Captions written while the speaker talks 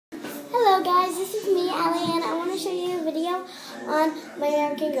Hello guys, this is me, Ellie, and I want to show you a video on my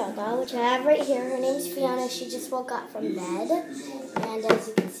American Girl doll, which I have right here. Her name's Fiona. She just woke up from bed, and as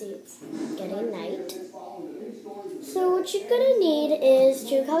you can see, it's getting night. So what you're going to need is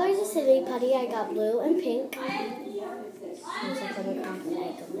 2 colors of silly putty. I got blue and pink. Since I couldn't crack the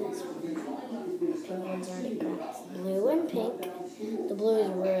egg of this one. Pink one's already cracked. Blue and pink. The blue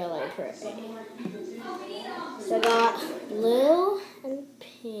is really pretty. So I got blue and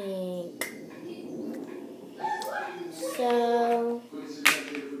pink. So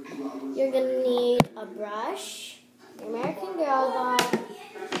you're going to need a brush, the American Girl doll,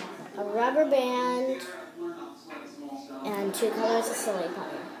 a rubber band, and 2 colors of silly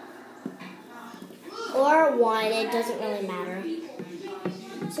putty. Or 1, it doesn't really matter.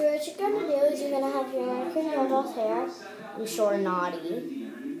 So what you're going to do is you're going to have your American Girl doll's hair. I'm sure naughty.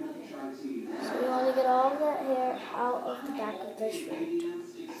 So you want to get all of that hair out of the back of the shirt.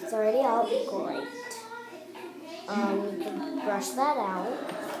 It's already out. Great. You can brush that out.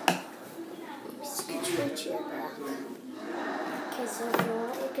 Scooch my chair back. Okay, so if you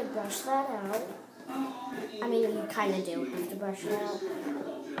want, you can brush that out. I mean, you kind of do have to brush it out.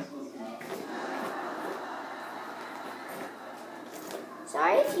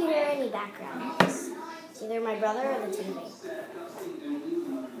 Sorry if you hear any background noise. It's either my brother or the TV.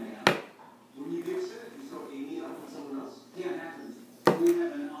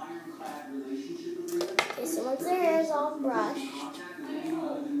 Okay, so once their hair is all brushed, you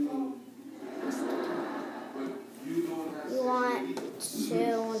want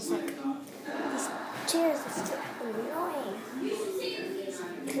to, one second. These chairs are so annoying.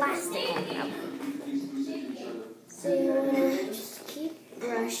 Plastic on them. So you want to just keep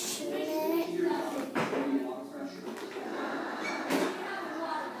brushing it.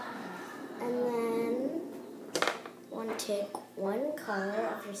 And then you want to take 1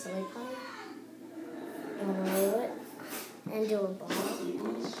 color of your silly putty. You want to roll it and do a ball.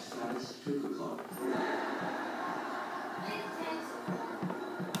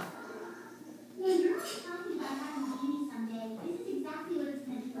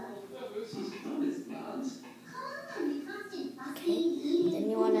 Okay, then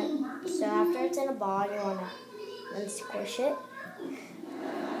you want to, so after it's in a ball, you want to then squish it.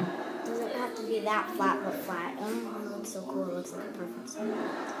 It doesn't have to be that flat, but flat. Oh, it looks so cool. It looks like a perfect circle.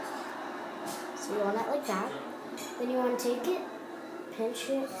 So you want it like that. Then you want to take it, pinch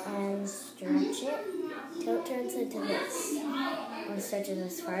it, and stretch it till it turns into this. You want to stretch it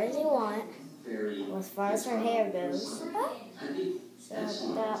as far as you want, or as far as her hair goes. So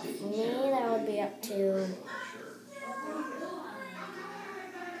that, for me, that would be up to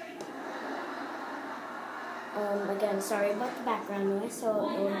again, sorry about the background noise, so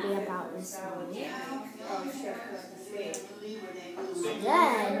it would be about this long.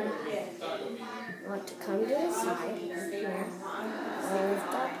 Then, you want to come to the side here,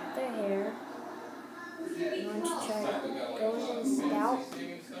 lift up their hair. You want to try to go into the scalp.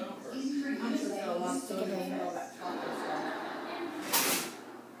 Stick it in.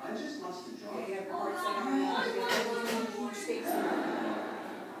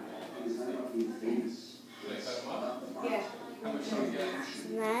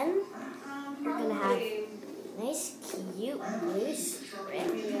 And then you're going to have nice, cute blue strip,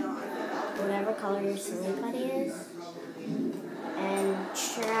 whatever color your silly putty is, and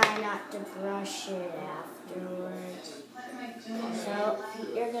try not to brush it afterwards. So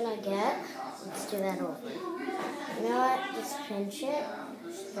you're going to get, let's do that over. You know what, just pinch it,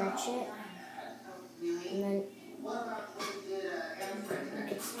 stretch it, and then you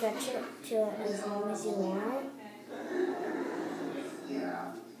can stretch it to as long as you want.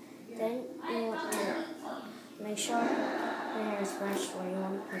 Then you want to make sure the hair is brushed where you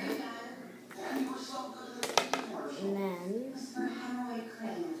want to put it. And then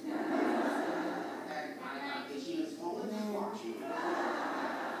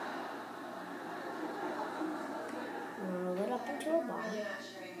roll it up into a ball.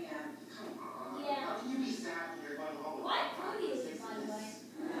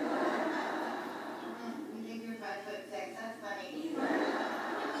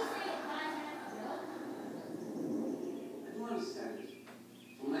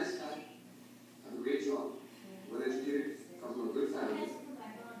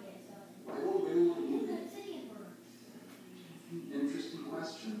 Interesting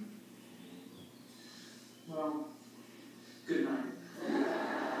question. Well, good night.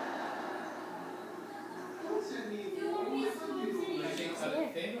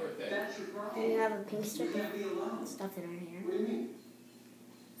 And you have a pink strip of stuff in her hair. What do you mean?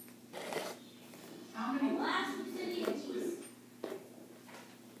 How many?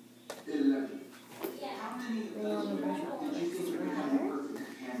 And you want to brush off the extra hair.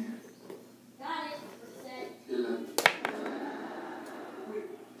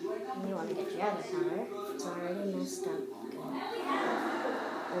 And you want to get your other color. It's already messed up. Good.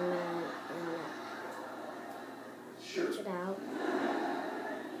 And then switch it out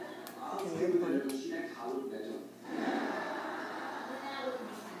until your point.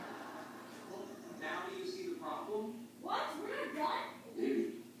 Now do you see the problem? What? We're not done? Maybe.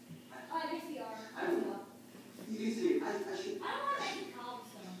 Oh, I guess we are. I don't know. Easy. I should. I don't want to make a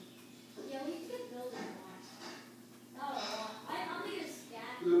cobblestone. Yeah, we need to get building once. Not a lot. I'm thinking of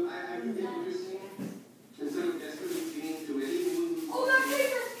stack. Look, I think interesting. Instead of desperately clinging to anything, Oh, that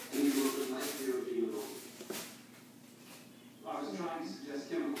paper! and you work with my fear of being alone. I was trying to suggest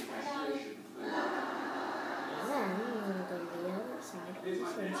chemical castration, but And then you want to go to the other side, or it's the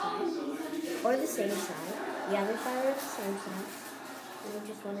my same bad. side. So whatever you get. Or the same side. The other side or the same side. And you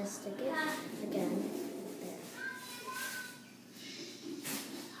just want to stick it again. There.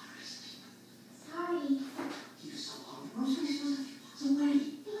 Sorry. You're so long. Grocery stores are miles away.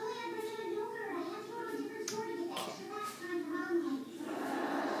 The only I'm bringing a yogurt. I have to go to a different store to get the extra fast time for Mom.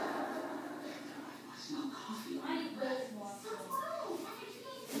 What's no coffee? I need those more.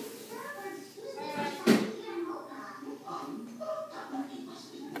 Um, it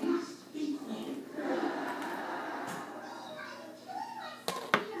must be fast. Be quick.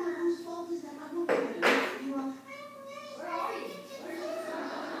 Whose fault is that? I'm not going to do it. Where are you?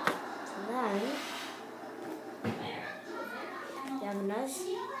 So then, you have another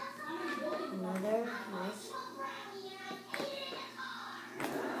nice.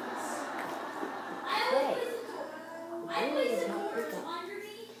 Okay. Really does not pick up.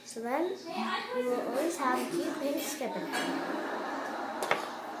 So then, you will always have a cute pink skip in it.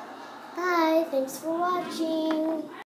 Bye. Thanks for watching.